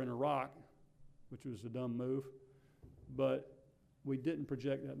 We were in Iraq, which was a dumb move, but we didn't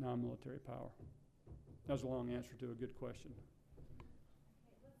project that non-military power. That was a long answer to a good question.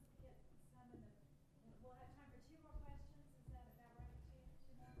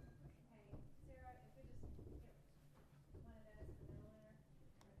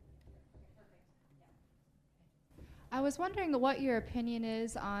 I was wondering what your opinion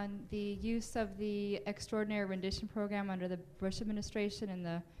is on the use of the extraordinary rendition program under the Bush administration and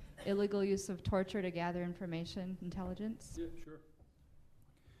the illegal use of torture to gather information, intelligence. Yeah, sure.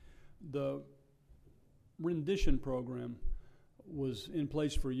 The rendition program was in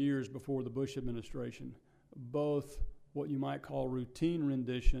place for years before the Bush administration. Both what you might call routine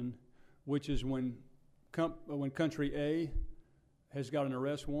rendition, which is when country A has got an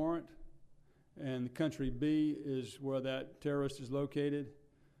arrest warrant, and country B is where that terrorist is located,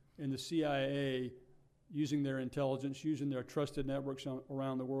 and the CIA, using their intelligence, using their trusted networks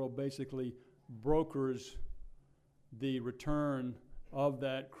around the world, basically brokers the return of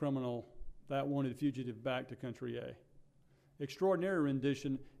that criminal, that wanted fugitive, back to country A. Extraordinary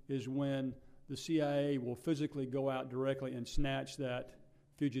rendition is when the CIA will physically go out directly and snatch that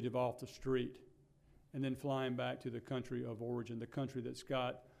fugitive off the street and then fly him back to the country of origin, the country that's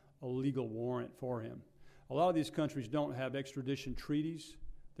got a legal warrant for him. A lot of these countries don't have extradition treaties,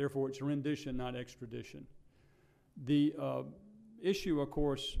 therefore it's rendition, not extradition. The issue, of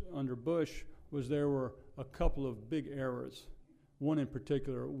course, under Bush was there were a couple of big errors, one in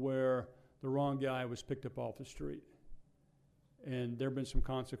particular where the wrong guy was picked up off the street. And there have been some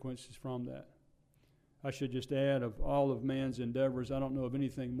consequences from that. I should just add, of all of man's endeavors, I don't know of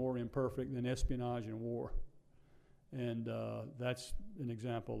anything more imperfect than espionage and war. And that's an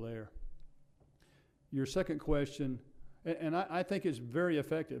example there. Your second question, and I think it's very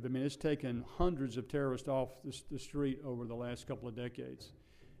effective. I mean, it's taken hundreds of terrorists off the street over the last couple of decades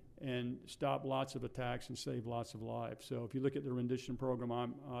and stopped lots of attacks and saved lots of lives. So if you look at the rendition program,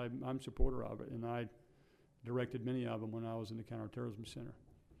 I'm a supporter of it, and I directed many of them when I was in the Counterterrorism Center.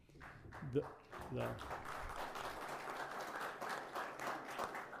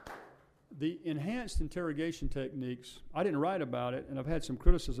 The enhanced interrogation techniques, I didn't write about it, and I've had some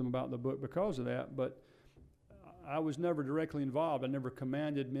criticism about the book because of that, but I was never directly involved. I never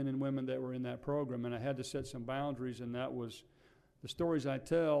commanded men and women that were in that program, and I had to set some boundaries, and that was the stories I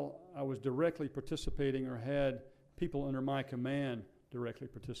tell. I was directly participating or had people under my command directly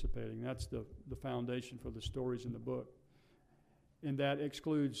participating. That's the foundation for the stories in the book. And that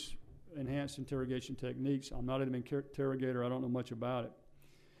excludes enhanced interrogation techniques. I'm not an interrogator. I don't know much about it.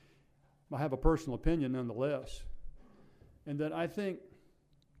 I have a personal opinion nonetheless. And that I think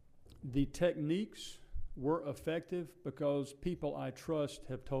the techniques were effective because people I trust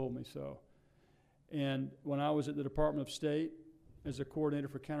have told me so. And when I was at the Department of State as a coordinator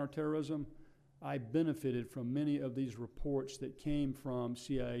for counterterrorism, I benefited from many of these reports that came from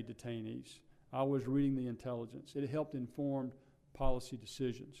CIA detainees. I was reading the intelligence. It helped inform policy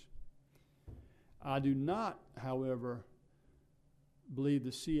decisions. I do not, however, believe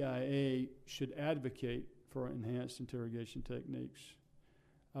the CIA should advocate for enhanced interrogation techniques.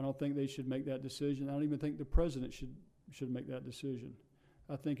 I don't think they should make that decision. I don't even think the president should make that decision.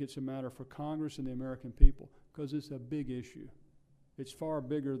 I think it's a matter for Congress and the American people because it's a big issue. It's far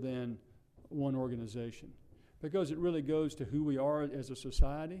bigger than one organization because it really goes to who we are as a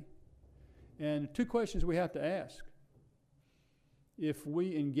society. And two questions we have to ask. If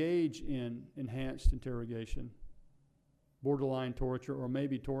we engage in enhanced interrogation, borderline torture, or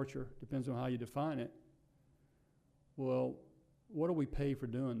maybe torture, depends on how you define it, well, what do we pay for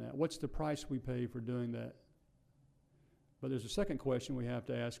doing that? What's the price we pay for doing that? But there's a second question we have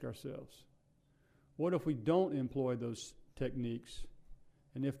to ask ourselves. What if we don't employ those techniques?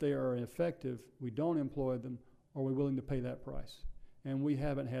 And if they are effective, we don't employ them, are we willing to pay that price? And we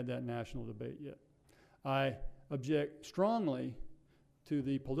haven't had that national debate yet. I object strongly to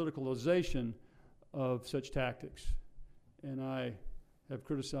the politicalization of such tactics. And I have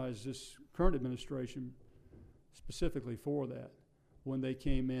criticized this current administration specifically for that when they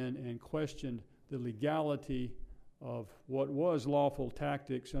came in and questioned the legality of what was lawful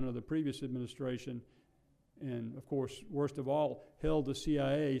tactics under the previous administration and, of course, worst of all, held the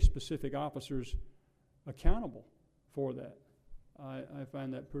CIA specific officers accountable for that. I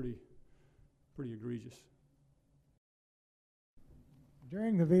find that pretty egregious.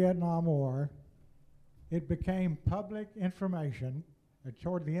 During the Vietnam War, it became public information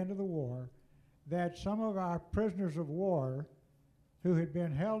toward the end of the war that some of our prisoners of war who had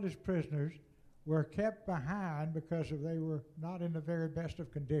been held as prisoners were kept behind because they were not in the very best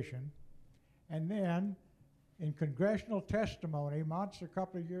of condition. And then, in congressional testimony, months, a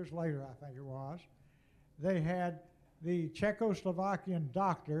couple of years later, I think it was, they had the Czechoslovakian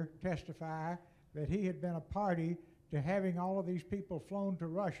doctor testify that he had been a party to having all of these people flown to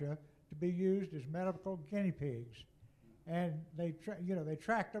Russia to be used as medical guinea pigs. And they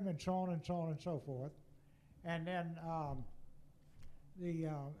tracked them and so on and so on and so forth. And then,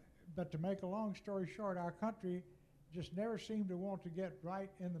 but to make a long story short, our country just never seemed to want to get right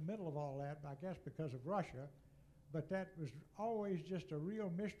in the middle of all that, I guess because of Russia. But that was always just a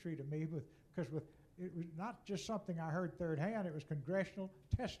real mystery to me because it was not just something I heard third hand, it was congressional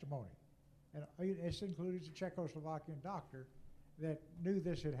testimony. And this included the Czechoslovakian doctor that knew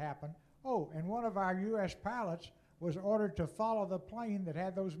this had happened. Oh, and one of our U.S. pilots was ordered to follow the plane that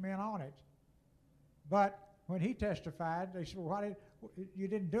had those men on it. But when he testified, they said, well, why you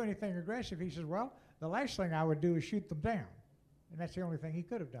didn't do anything aggressive? He says, well, the last thing I would do is shoot them down. And that's the only thing he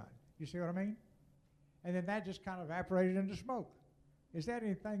could have done. You see what I mean? And then that just kind of evaporated into smoke. Is that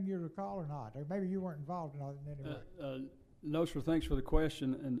anything you recall or not? Or maybe you weren't involved in any way. No, sir. Thanks for the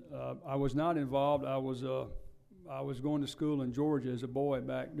question. And I was not involved. I was going to school in Georgia as a boy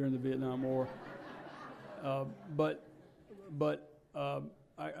back during the Vietnam War. But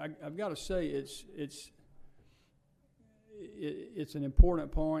I've got to say it's an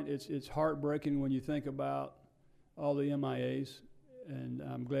important point. It's heartbreaking when you think about all the MIAs, and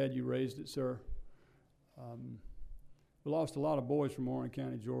I'm glad you raised it, sir. We lost a lot of boys from Warren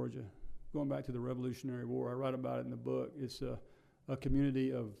County, Georgia, going back to the Revolutionary War. I write about it in the book. It's a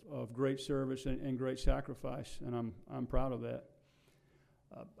community of great service and great sacrifice, and I'm proud of that.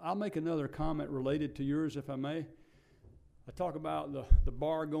 I'll make another comment related to yours, if I may. I talk about the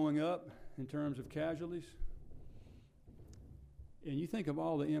bar going up in terms of casualties. And you think of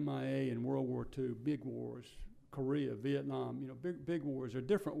all the MIA in World War II, big wars, Korea, Vietnam, big wars. They're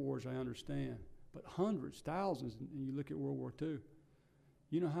different wars, I understand, but hundreds, thousands, and you look at World War II.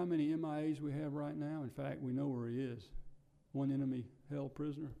 You know how many MIAs we have right now? In fact, we know where he is. One enemy held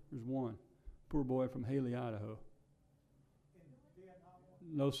prisoner. There's one. Poor boy from Haley, Idaho.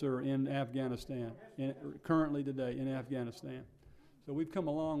 No, sir, in Afghanistan. Currently today, in Afghanistan. So we've come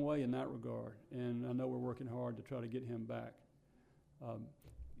a long way in that regard, and I know we're working hard to try to get him back.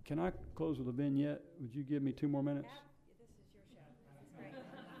 Can I close with a vignette? Would you give me 2 more minutes? This is your show.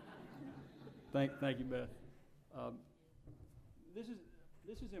 This is great. Thank you, Beth.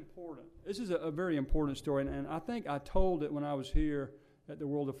 This is important. This is a very important story, and I think I told it when I was here at the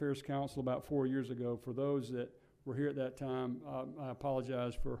World Affairs Council about 4 years ago. For those that were here at that time, I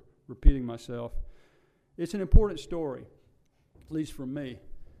apologize for repeating myself. It's an important story, at least for me.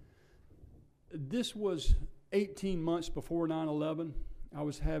 This was 18 months before 9/11. I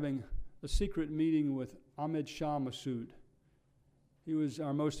was having a secret meeting with Ahmed Shah Massoud. He was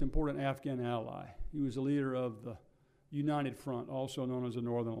our most important Afghan ally. He was the leader of the United Front, also known as the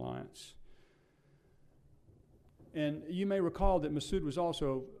Northern Alliance. And you may recall that Massoud was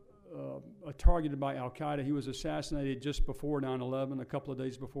also targeted by al-Qaeda. He was assassinated just before 9/11, a couple of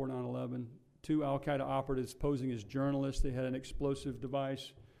days before 9/11. 2 al-Qaeda operatives posing as journalists. They had an explosive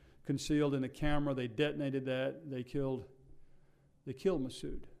device concealed in a camera. They detonated that. They killed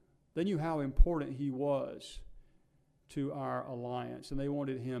Massoud. They knew how important he was to our alliance, and they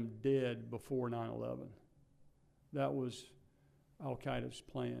wanted him dead before 9/11. That was al-Qaeda's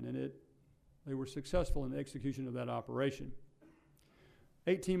plan, and they were successful in the execution of that operation.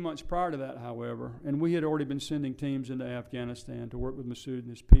 18 months prior to that, however, and we had already been sending teams into Afghanistan to work with Massoud and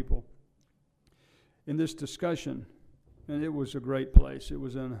his people. In this discussion, and it was a great place. It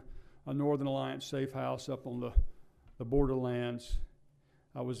was in a Northern Alliance safe house up on the borderlands.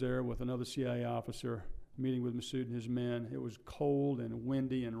 I was there with another CIA officer, meeting with Massoud and his men. It was cold and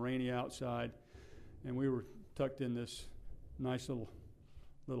windy and rainy outside, and we were tucked in this nice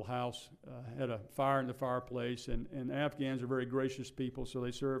little house, had a fire in the fireplace, and Afghans are very gracious people, so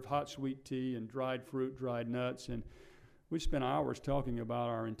they served hot sweet tea and dried fruit, dried nuts, and we spent hours talking about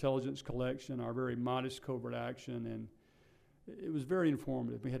our intelligence collection, our very modest covert action, and it was very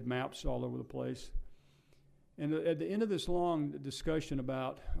informative. We had maps all over the place. And at the end of this long discussion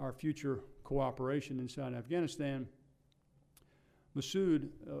about our future cooperation inside Afghanistan, Massoud,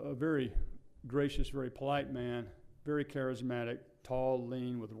 a very gracious, very polite man, very charismatic, tall,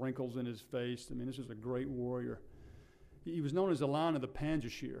 lean, with wrinkles in his face. I mean, this is a great warrior. He was known as the Lion of the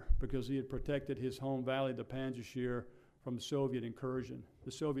Panjshir because he had protected his home valley, the Panjshir, from the Soviet incursion.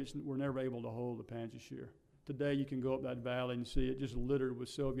 The Soviets were never able to hold the Panjshir. Today, you can go up that valley and see it just littered with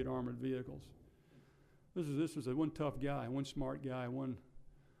Soviet armored vehicles. This was one tough guy, one smart guy, one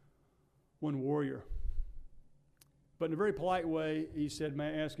warrior. But in a very polite way, he said, "May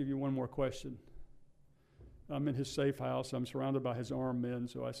I ask you one more question?" I'm in his safe house. I'm surrounded by his armed men,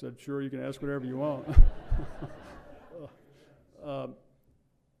 so I said, "Sure, you can ask whatever you want."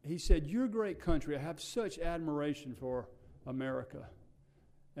 He said, "Your great country, I have such admiration for America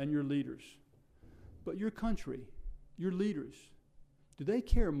and your leaders. But your country, your leaders, do they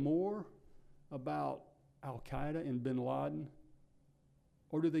care more about al-Qaeda and bin Laden,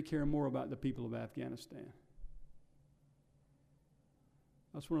 or do they care more about the people of Afghanistan?"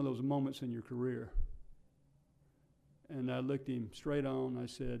 That's one of those moments in your career. And I looked him straight on. I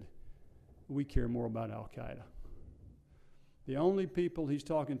said, "We care more about al-Qaeda." The only people he's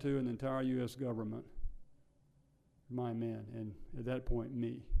talking to in the entire U.S. government, my men, and at that point,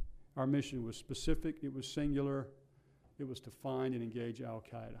 me. Our mission was specific. It was singular. It was to find and engage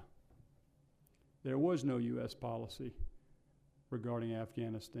al-Qaeda. There was no U.S. policy regarding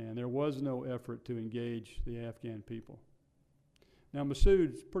Afghanistan. There was no effort to engage the Afghan people. Now,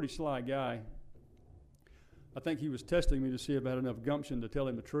 Massoud's a pretty sly guy. I think he was testing me to see if I had enough gumption to tell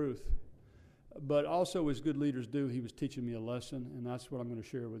him the truth. But also, as good leaders do, he was teaching me a lesson, and that's what I'm going to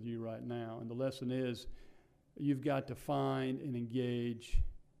share with you right now. And the lesson is, you've got to find and engage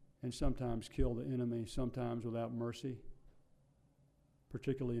and sometimes kill the enemy, sometimes without mercy,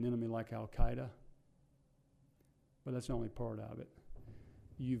 particularly an enemy like Al-Qaeda. But that's only part of it.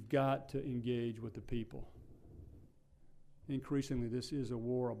 You've got to engage with the people. Increasingly, this is a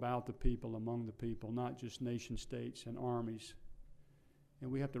war about the people, among the people, not just nation states and armies.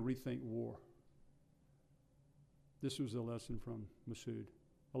 And we have to rethink war. This was a lesson from Massoud,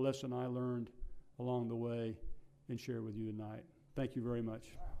 a lesson I learned along the way and share with you tonight. Thank you very much.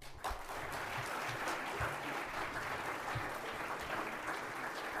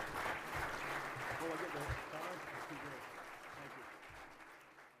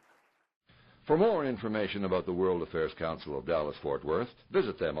 For more information about the World Affairs Council of Dallas-Fort Worth,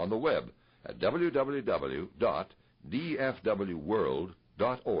 visit them on the web at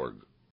www.dfwworld.org.